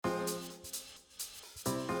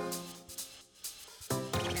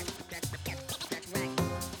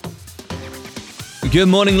Good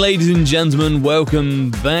morning, ladies and gentlemen.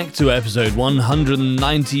 Welcome back to episode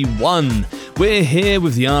 191. We're here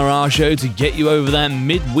with the RR Show to get you over that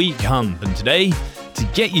midweek hump. And today, to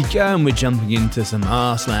get you going, we're jumping into some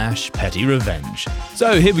r/petty revenge.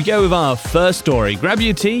 So here we go with our first story. Grab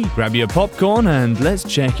your tea, grab your popcorn, and let's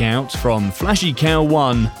check out from Flashy Cow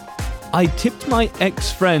 1. I tipped my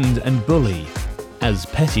ex-friend and bully as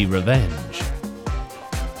petty revenge.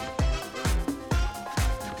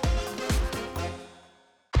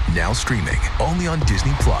 Now streaming only on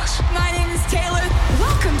Disney+. My name is Taylor.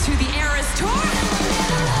 Welcome to the Eras Tour.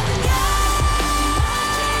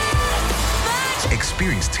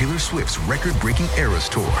 Experience Taylor Swift's record-breaking Eras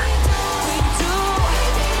Tour.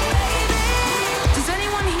 Does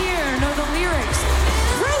anyone here know the lyrics?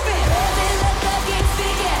 Prove it!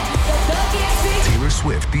 Taylor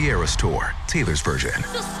Swift The Eras Tour, Taylor's version,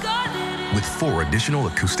 with 4 additional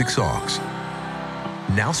acoustic songs.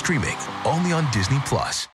 Now streaming only on Disney+.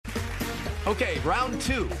 Okay, round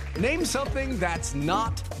 2. Name something that's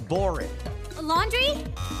not boring. A laundry?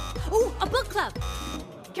 Ooh, a book club.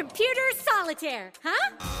 Computer solitaire,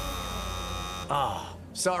 huh?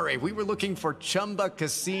 Sorry, we were looking for Chumba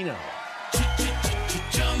Casino.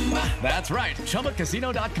 That's right,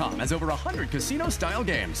 ChumbaCasino.com has over 100 casino-style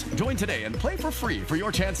games. Join today and play for free for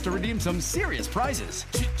your chance to redeem some serious prizes.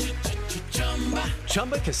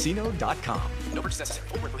 ChumbaCasino.com. No purchase necessary.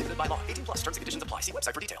 Void where prohibited by law. 18+ terms and conditions apply. See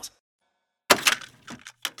website for details.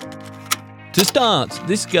 To start,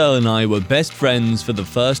 this girl and I were best friends for the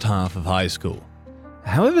first half of high school.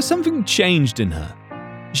 However, something changed in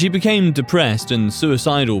her. She became depressed and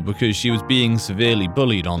suicidal because she was being severely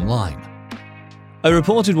bullied online. I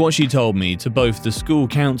reported what she told me to both the school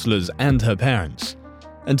counselors and her parents,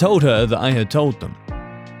 and told her that I had told them.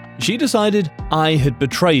 She decided I had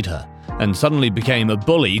betrayed her and suddenly became a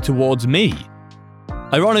bully towards me.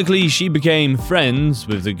 Ironically, she became friends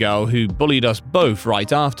with the girl who bullied us both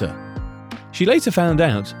right after. She later found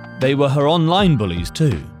out they were her online bullies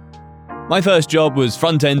too. My first job was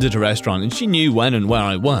front-end at a restaurant and she knew when and where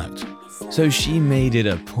I worked. So she made it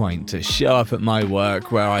a point to show up at my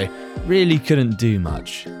work where I really couldn't do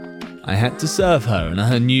much. I had to serve her and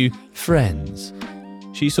her new friends.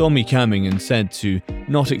 She saw me coming and said to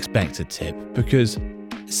not expect a tip because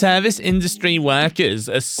service industry workers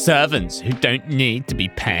are servants who don't need to be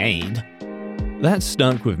paid. That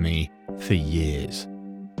stuck with me for years.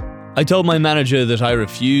 I told my manager that I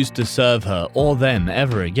refused to serve her or them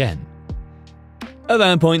ever again. At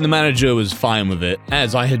that point, the manager was fine with it,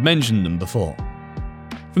 as I had mentioned them before.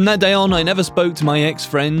 From that day on, I never spoke to my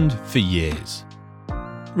ex-friend for years.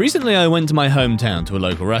 Recently, I went to my hometown to a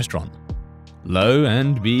local restaurant. Lo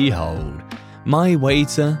and behold, my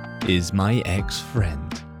waiter is my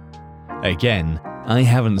ex-friend. Again, I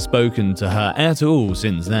haven't spoken to her at all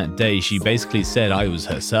since that day she basically said I was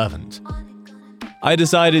her servant. I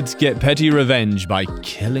decided to get petty revenge by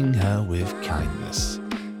killing her with kindness.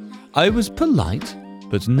 I was polite,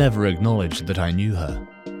 but never acknowledged that I knew her.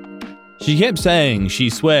 She kept saying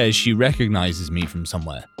she swears she recognizes me from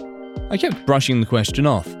somewhere. I kept brushing the question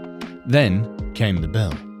off. Then came the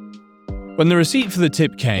bill. When the receipt for the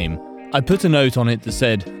tip came, I put a note on it that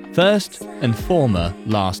said, first and former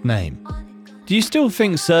last name. Do you still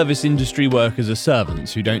think service industry workers are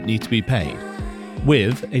servants who don't need to be paid?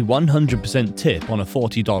 With a 100% tip on a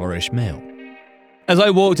 $40-ish meal. As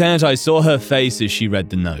I walked out, I saw her face as she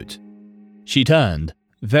read the note. She turned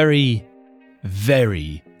very,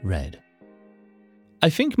 very red.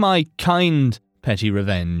 I think my kind petty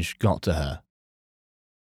revenge got to her.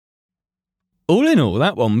 All in all,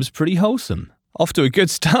 that one was pretty wholesome. Off to a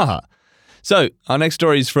good start. So, our next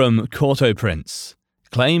story is from Corto Prince.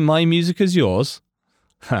 Claim my music as yours?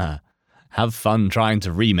 Ha, have fun trying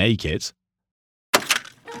to remake it.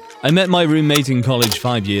 I met my roommate in college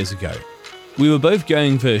 5 years ago. We were both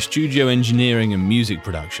going for studio engineering and music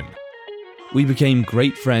production. We became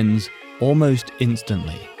great friends almost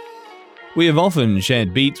instantly. We have often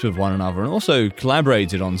shared beats with one another and also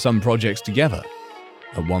collaborated on some projects together.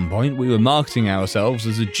 At one point, we were marketing ourselves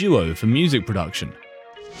as a duo for music production.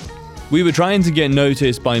 We were trying to get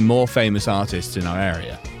noticed by more famous artists in our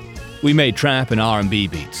area. We made trap and R&B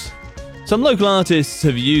beats. Some local artists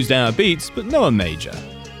have used our beats, but no one major.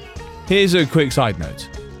 Here's a quick side note.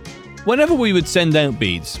 Whenever we would send out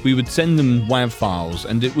beats, we would send them WAV files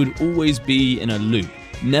and it would always be in a loop,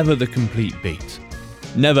 never the complete beat.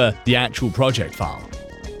 Never the actual project file.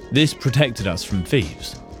 This protected us from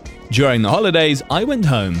thieves. During the holidays, I went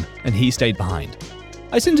home and he stayed behind.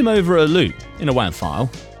 I sent him over a loop in a WAV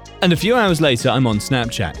file, and a few hours later I'm on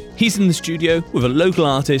Snapchat. He's in the studio with a local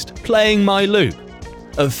artist playing my loop.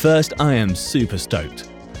 At first I am super stoked.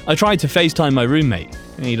 I tried to FaceTime my roommate,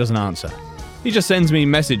 and he doesn't answer. He just sends me a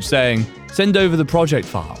message saying, "Send over the project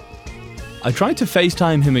file." I tried to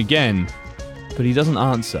FaceTime him again, but he doesn't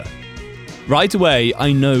answer. Right away,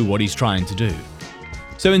 I know what he's trying to do.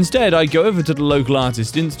 So instead, I go over to the local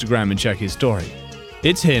artist's Instagram and check his story.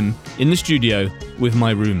 It's him, in the studio, with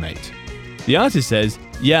my roommate. The artist says,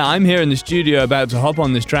 "Yeah, I'm here in the studio about to hop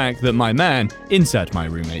on this track that my man, insert my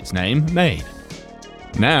roommate's name, made."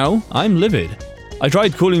 Now, I'm livid. I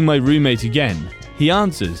tried calling my roommate again. He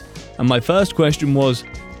answers, and my first question was,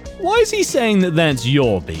 "Why is he saying that that's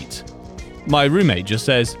your beat?" My roommate just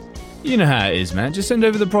says, "You know how it is, man. Just send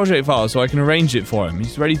over the project file so I can arrange it for him.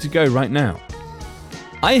 He's ready to go right now."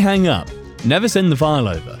 I hang up, never send the file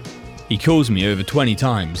over. He calls me over 20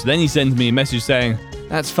 times. Then he sends me a message saying,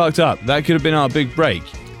 "That's fucked up. That could have been our big break.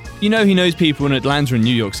 You know he knows people in Atlanta and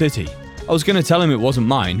New York City. I was going to tell him it wasn't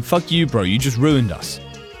mine. Fuck you, bro. You just ruined us."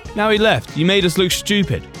 Now he left. You made us look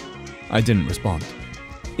stupid. I didn't respond.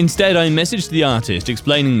 Instead, I messaged the artist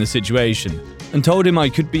explaining the situation and told him I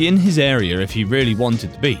could be in his area if he really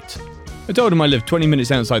wanted the beat. I told him I lived 20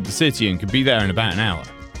 minutes outside the city and could be there in about an hour.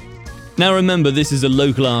 Now remember, this is a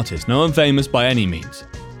local artist, no one famous by any means.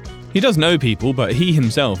 He does know people, but he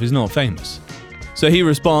himself is not famous. So he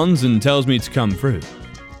responds and tells me to come through.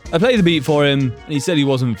 I play the beat for him, and he said he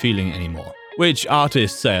wasn't feeling it anymore, which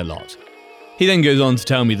artists say a lot. He then goes on to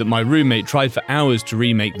tell me that my roommate tried for hours to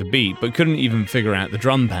remake the beat but couldn't even figure out the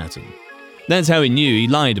drum pattern. That's how he knew he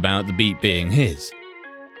lied about the beat being his.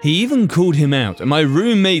 He even called him out, and my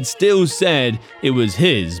roommate still said it was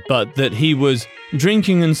his, but that he was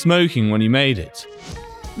drinking and smoking when he made it.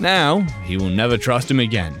 Now, he will never trust him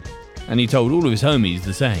again, and he told all of his homies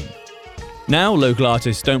the same. Now, local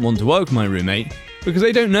artists don't want to work with my roommate because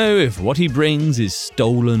they don't know if what he brings is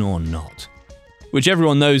stolen or not. Which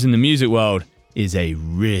everyone knows in the music world is a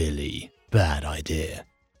really bad idea.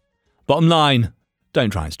 Bottom line, don't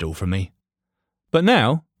try and steal from me. But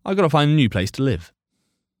now, I've got to find a new place to live.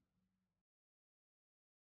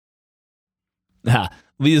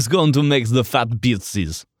 We're just going to make the fat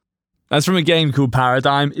pizzas. That's from a game called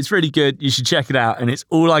Paradigm. It's really good, you should check it out, and it's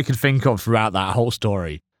all I could think of throughout that whole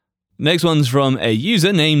story. Next one's from a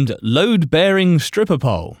user named Load-Bearing Stripper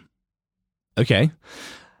Pole. Okay,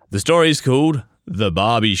 the story is called The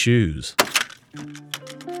Barbie Shoes.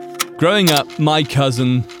 Growing up, my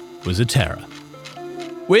cousin was a terror.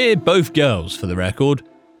 We're both girls, for the record.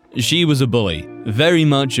 She was a bully, very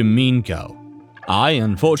much a mean girl. I,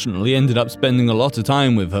 unfortunately, ended up spending a lot of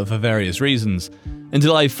time with her for various reasons,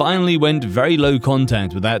 until I finally went very low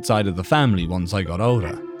contact with that side of the family once I got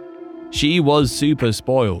older. She was super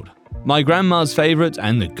spoiled, my grandma's favourite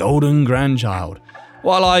and the golden grandchild,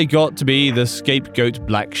 while I got to be the scapegoat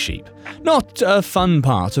black sheep. Not a fun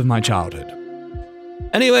part of my childhood.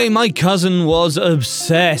 Anyway, my cousin was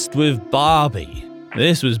obsessed with Barbie.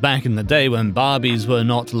 This was back in the day when Barbies were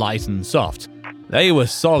not light and soft. They were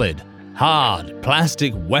solid, hard,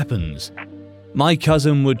 plastic weapons. My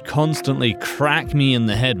cousin would constantly crack me in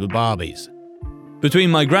the head with Barbies.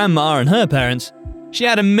 Between my grandma and her parents, she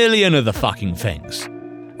had a million of the fucking things.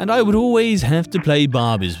 And I would always have to play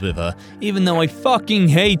Barbies with her, even though I fucking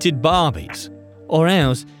hated Barbies. Or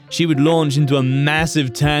else, she would launch into a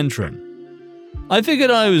massive tantrum. I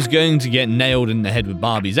figured I was going to get nailed in the head with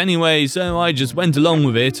Barbies anyway, so I just went along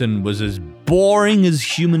with it and was as boring as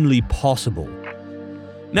humanly possible.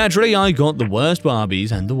 Naturally, I got the worst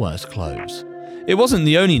Barbies and the worst clothes. It wasn't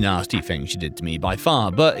the only nasty thing she did to me by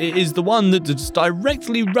far, but it is the one that is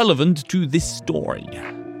directly relevant to this story.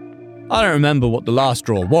 I don't remember what the last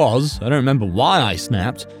straw was, I don't remember why I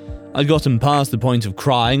snapped. I'd gotten past the point of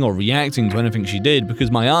crying or reacting to anything she did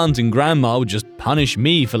because my aunt and grandma would just punish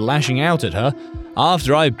me for lashing out at her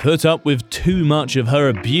after I put up with too much of her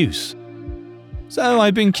abuse. So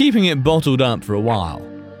I've been keeping it bottled up for a while.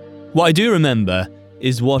 What I do remember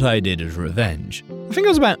is what I did as revenge. I think I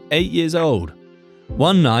was about 8 years old.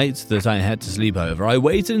 One night that I had to sleep over, I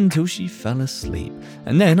waited until she fell asleep,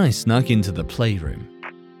 and then I snuck into the playroom.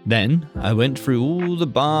 Then I went through all the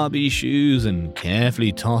Barbie shoes and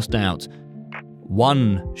carefully tossed out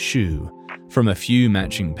one shoe from a few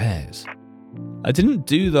matching pairs. I didn't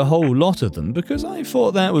do the whole lot of them because I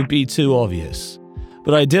thought that would be too obvious,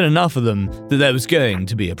 but I did enough of them that there was going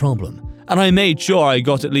to be a problem, and I made sure I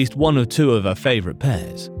got at least one or two of her favourite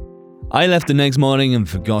pairs. I left the next morning and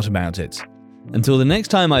forgot about it, until the next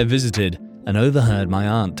time I visited and overheard my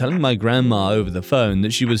aunt telling my grandma over the phone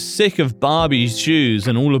that she was sick of Barbie's shoes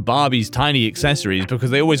and all of Barbie's tiny accessories because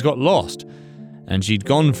they always got lost, and she'd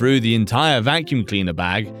gone through the entire vacuum cleaner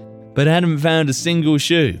bag but hadn't found a single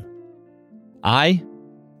shoe. I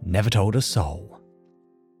never told a soul.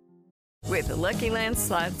 With the Lucky Land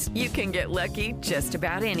Slots, you can get lucky just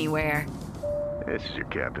about anywhere. This is your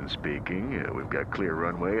captain speaking. We've got clear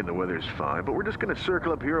runway and the weather's fine, but we're just going to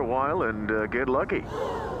circle up here a while and get lucky.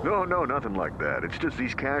 No, nothing like that. It's just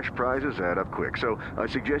these cash prizes add up quick. So I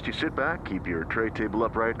suggest you sit back, keep your tray table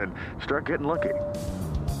upright, and start getting lucky.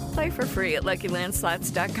 Play for free at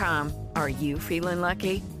LuckyLandSlots.com. Are you feeling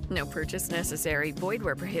lucky? No purchase necessary. Void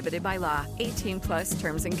where prohibited by law. 18+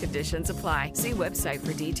 terms and conditions apply. See website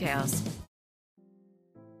for details.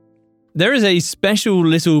 There is a special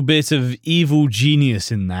little bit of evil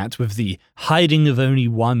genius in that with the hiding of only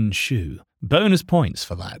one shoe. Bonus points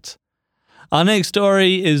for that. Our next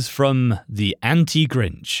story is from the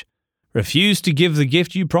Anti-Grinch. Refuse to give the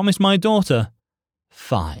gift you promised my daughter?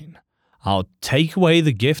 Fine. I'll take away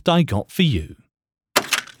the gift I got for you.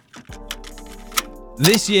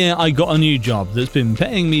 This year I got a new job that's been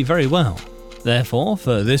paying me very well. Therefore,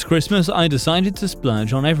 for this Christmas I decided to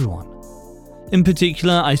splurge on everyone. In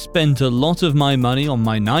particular, I spent a lot of my money on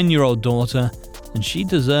my 9-year-old daughter, and she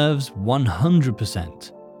deserves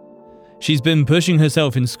 100%. She's been pushing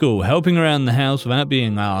herself in school, helping around the house without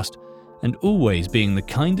being asked, and always being the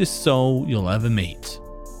kindest soul you'll ever meet.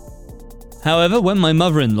 However, when my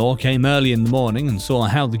mother-in-law came early in the morning and saw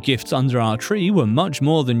how the gifts under our tree were much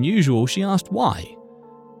more than usual, she asked why.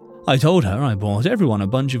 I told her I bought everyone a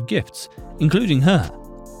bunch of gifts, including her.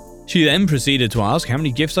 She then proceeded to ask how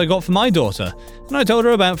many gifts I got for my daughter, and I told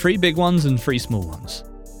her about 3 big ones and 3 small ones.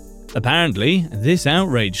 Apparently, this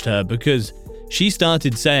outraged her because she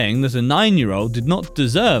started saying that a 9-year-old did not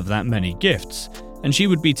deserve that many gifts, and she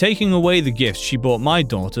would be taking away the gifts she bought my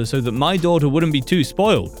daughter so that my daughter wouldn't be too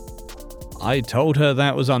spoiled. I told her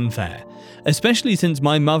that was unfair, especially since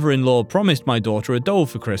my mother-in-law promised my daughter a doll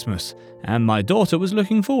for Christmas, and my daughter was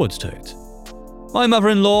looking forward to it. My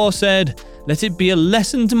mother-in-law said, "Let it be a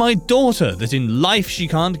lesson to my daughter that in life she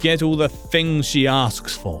can't get all the things she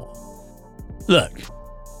asks for." Look,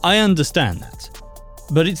 I understand that,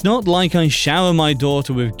 but it's not like I shower my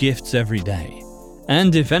daughter with gifts every day.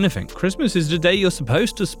 And if anything, Christmas is the day you're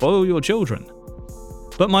supposed to spoil your children.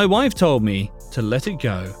 But my wife told me to let it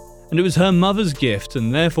go, and it was her mother's gift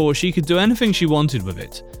and therefore she could do anything she wanted with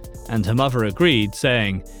it. And her mother agreed,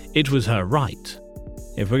 saying it was her right.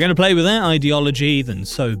 If we're going to play with that ideology, then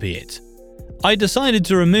so be it. I decided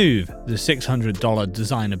to remove the $600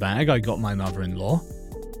 designer bag I got my mother-in-law,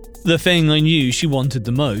 the thing I knew she wanted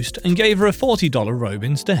the most, and gave her a $40 robe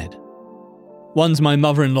instead. Once my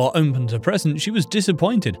mother-in-law opened her present, she was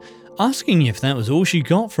disappointed, asking if that was all she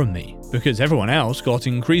got from me, because everyone else got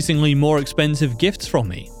increasingly more expensive gifts from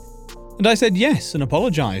me. And I said yes and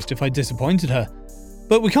apologized if I disappointed her,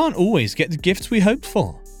 but we can't always get the gifts we hoped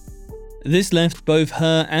for. This left both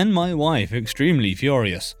her and my wife extremely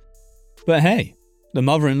furious. But hey, the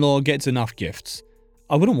mother-in-law gets enough gifts.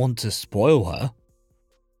 I wouldn't want to spoil her.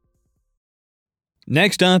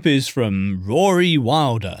 Next up is from Rory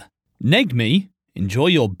Wilder. Neg me, enjoy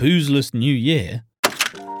your boozeless new year.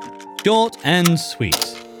 Short and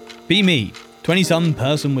sweet. Be me, 20-some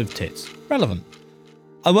person with tits. Relevant.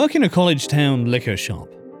 I work in a college town liquor shop.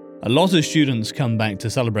 A lot of students come back to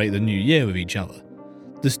celebrate the new year with each other.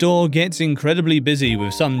 The store gets incredibly busy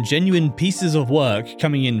with some genuine pieces of work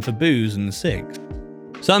coming in for booze and cigs.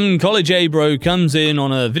 Some college A-bro comes in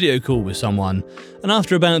on a video call with someone, and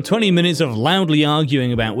after about 20 minutes of loudly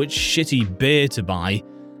arguing about which shitty beer to buy,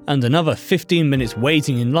 and another 15 minutes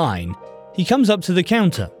waiting in line, he comes up to the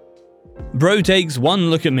counter. Bro takes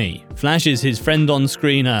one look at me, flashes his friend on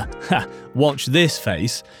screen a watch this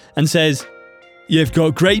face, and says, "You've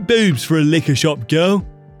got great boobs for a liquor shop girl."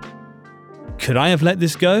 Could I have let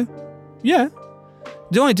this go? Yeah.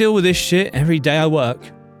 Do I deal with this shit every day I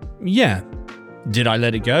work? Yeah. Did I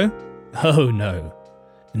let it go? Oh no.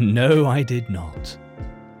 No, I did not.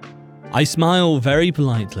 I smile very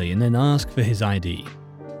politely and then ask for his ID.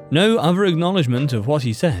 No other acknowledgement of what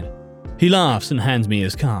he said. He laughs and hands me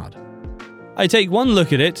his card. I take one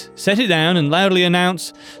look at it, set it down and loudly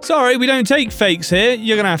announce, "Sorry, we don't take fakes here,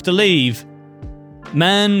 you're gonna have to leave."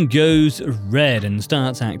 Man goes red and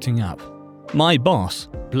starts acting up. My boss,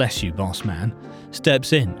 bless you boss man,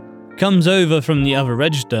 steps in, comes over from the other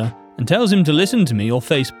register and tells him to listen to me or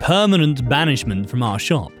face permanent banishment from our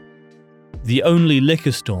shop. The only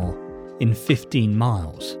liquor store in 15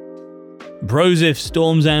 miles. Brosif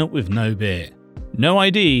storms out with no beer, no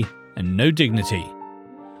ID, and no dignity.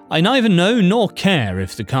 I neither know nor care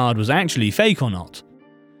if the card was actually fake or not.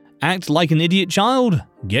 Act like an idiot child,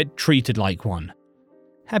 get treated like one.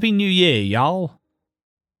 Happy New Year, y'all.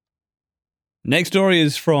 Next story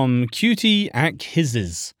is from Cutie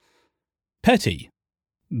Akhizzes. Petty,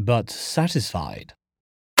 but satisfied.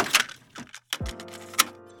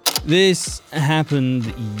 This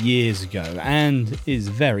happened years ago and is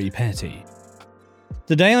very petty.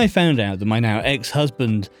 The day I found out that my now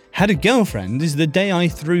ex-husband had a girlfriend is the day I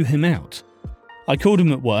threw him out. I called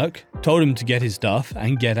him at work, told him to get his stuff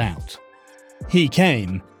and get out. He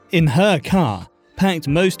came, in her car, packed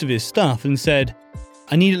most of his stuff and said,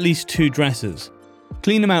 "I need at least 2 dresses.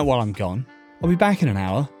 Clean them out while I'm gone. I'll be back in an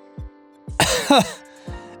hour."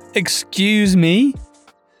 Excuse me?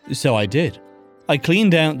 So I did. I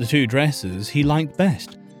cleaned out the 2 dresses he liked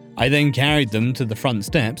best. I then carried them to the front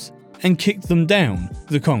steps and kicked them down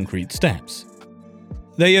the concrete steps.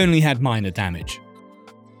 They only had minor damage.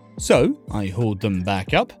 So I hauled them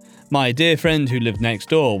back up. My dear friend who lived next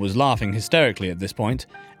door was laughing hysterically at this point,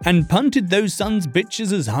 and punted those sons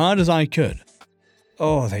bitches as hard as I could.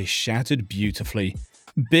 Oh, they shattered beautifully.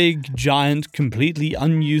 Big, giant, completely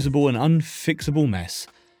unusable and unfixable mess.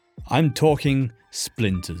 I'm talking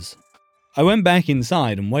splinters. I went back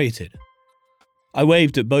inside and waited. I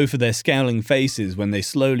waved at both of their scowling faces when they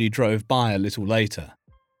slowly drove by a little later.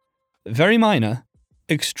 Very minor,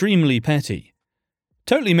 extremely petty.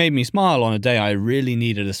 Totally made me smile on a day I really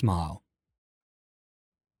needed a smile.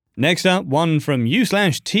 Next up, one from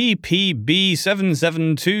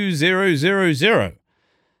u/TPB772000.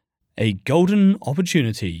 A golden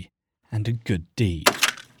opportunity and a good deed.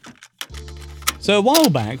 So a while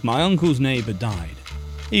back, my uncle's neighbour died.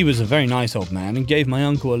 He was a very nice old man and gave my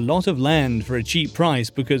uncle a lot of land for a cheap price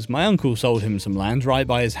because my uncle sold him some land right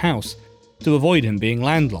by his house to avoid him being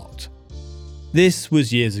landlocked. This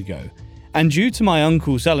was years ago, and due to my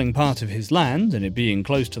uncle selling part of his land and it being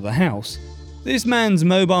close to the house, this man's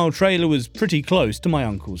mobile trailer was pretty close to my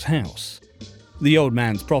uncle's house. The old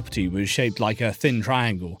man's property was shaped like a thin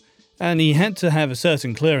triangle, and he had to have a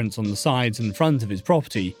certain clearance on the sides and front of his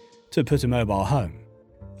property to put a mobile home.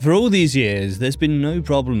 For all these years, there's been no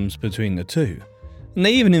problems between the two, and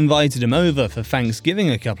they even invited him over for Thanksgiving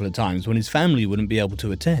a couple of times when his family wouldn't be able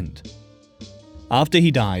to attend. After he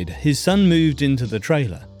died, his son moved into the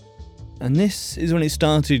trailer, and this is when it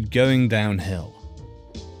started going downhill.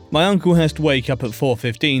 My uncle has to wake up at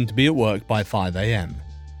 4:15 to be at work by 5 a.m.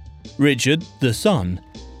 Richard, the son,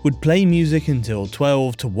 would play music until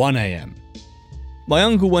 12 to 1 a.m. My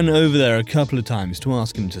uncle went over there a couple of times to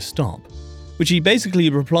ask him to stop, which he basically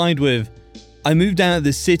replied with, "I moved out of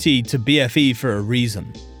the city to BFE for a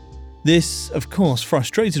reason." This, of course,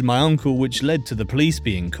 frustrated my uncle, which led to the police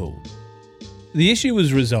being called. The issue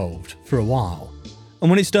was resolved for a while, and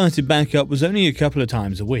when it started back up was only a couple of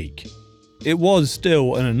times a week. It was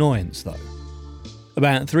still an annoyance though.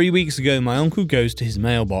 About 3 weeks ago, my uncle goes to his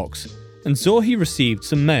mailbox and saw he received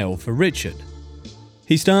some mail for Richard.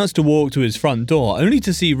 He starts to walk to his front door, only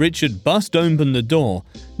to see Richard bust open the door,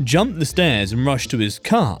 jump the stairs and rush to his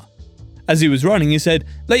car. As he was running, he said,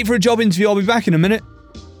 "Late for a job interview, I'll be back in a minute."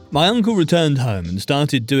 My uncle returned home and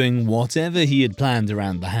started doing whatever he had planned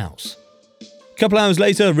around the house. A couple hours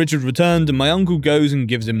later, Richard returned and my uncle goes and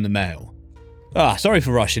gives him the mail. Sorry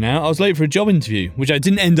for rushing out, I was late for a job interview, which I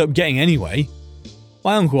didn't end up getting anyway."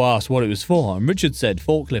 My uncle asked what it was for, and Richard said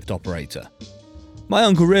forklift operator. My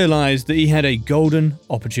uncle realised that he had a golden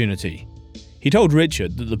opportunity. He told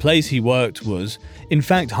Richard that the place he worked was, in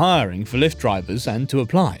fact, hiring for lift drivers and to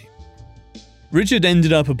apply. Richard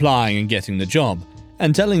ended up applying and getting the job,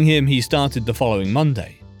 and telling him he started the following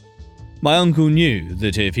Monday. My uncle knew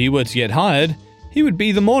that if he were to get hired, he would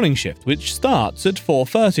be the morning shift, which starts at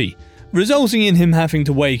 4:30, resulting in him having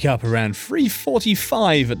to wake up around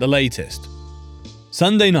 3:45 at the latest.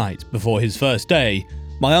 Sunday night, before his first day,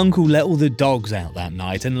 my uncle let all the dogs out that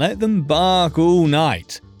night and let them bark all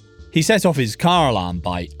night. He set off his car alarm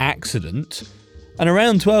by accident, and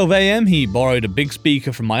around 12 a.m. he borrowed a big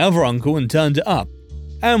speaker from my other uncle and turned it up,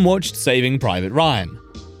 and watched Saving Private Ryan.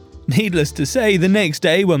 Needless to say, the next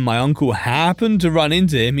day when my uncle happened to run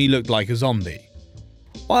into him, he looked like a zombie.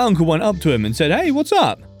 My uncle went up to him and said, "Hey, what's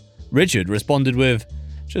up?" Richard responded with,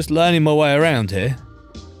 "Just learning my way around here.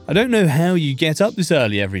 I don't know how you get up this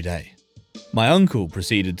early every day." My uncle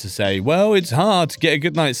proceeded to say, "Well, it's hard to get a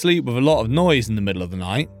good night's sleep with a lot of noise in the middle of the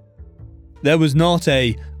night." There was not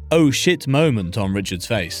a "oh shit" moment on Richard's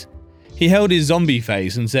face. He held his zombie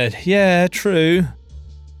face and said, "Yeah, true."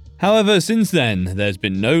 However, since then, there's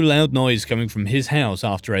been no loud noise coming from his house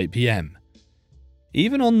after 8 p.m.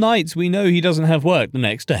 Even on nights we know he doesn't have work the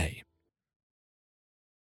next day.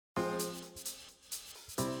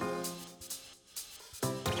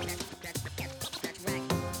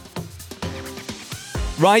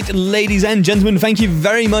 Right, ladies and gentlemen, thank you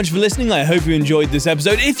very much for listening. I hope you enjoyed this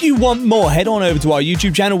episode. If you want more, head on over to our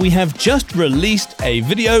YouTube channel. We have just released a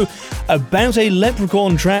video about a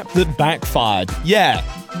leprechaun trap that backfired. Yeah,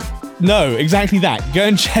 No, exactly that. Go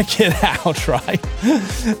and check it out, right?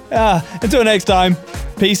 Until next time,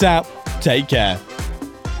 peace out. Take care.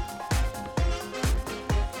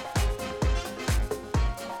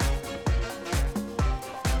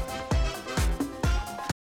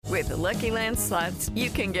 With the Lucky Land Slots, you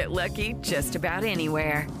can get lucky just about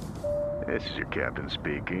anywhere. This is your captain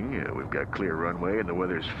speaking. We've got clear runway and the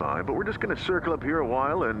weather's fine, but we're just going to circle up here a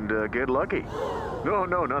while and get lucky. No,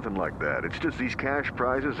 nothing like that. It's just these cash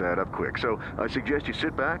prizes add up quick. So I suggest you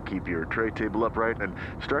sit back, keep your tray table upright, and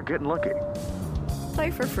start getting lucky.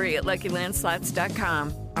 Play for free at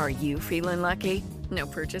LuckyLandSlots.com. Are you feeling lucky? No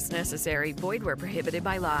purchase necessary. Void where prohibited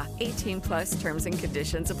by law. 18 plus terms and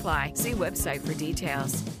conditions apply. See website for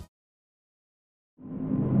details.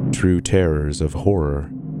 True terrors of horror,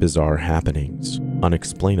 bizarre happenings,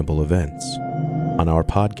 unexplainable events. On our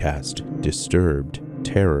podcast, Disturbed,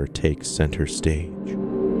 terror takes center stage.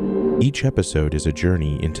 Each episode is a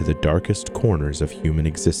journey into the darkest corners of human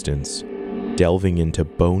existence, delving into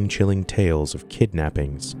bone-chilling tales of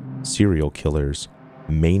kidnappings, serial killers,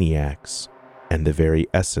 maniacs, and the very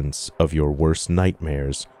essence of your worst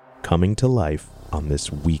nightmares coming to life on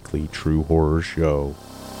this weekly true horror show.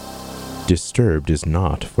 Disturbed is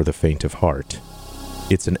not for the faint of heart.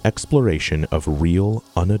 It's an exploration of real,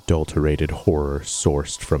 unadulterated horror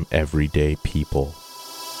sourced from everyday people.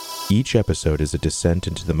 Each episode is a descent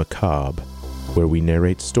into the macabre, where we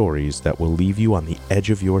narrate stories that will leave you on the edge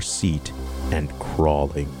of your seat and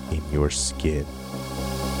crawling in your skin.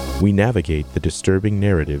 We navigate the disturbing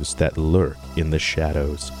narratives that lurk in the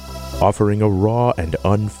shadows, offering a raw and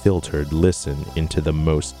unfiltered listen into the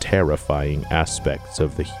most terrifying aspects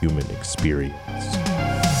of the human experience.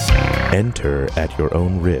 Enter at your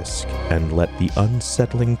own risk and let the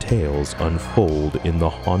unsettling tales unfold in the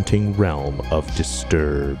haunting realm of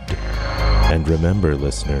Disturbed. And remember,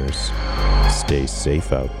 listeners, stay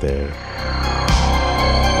safe out there.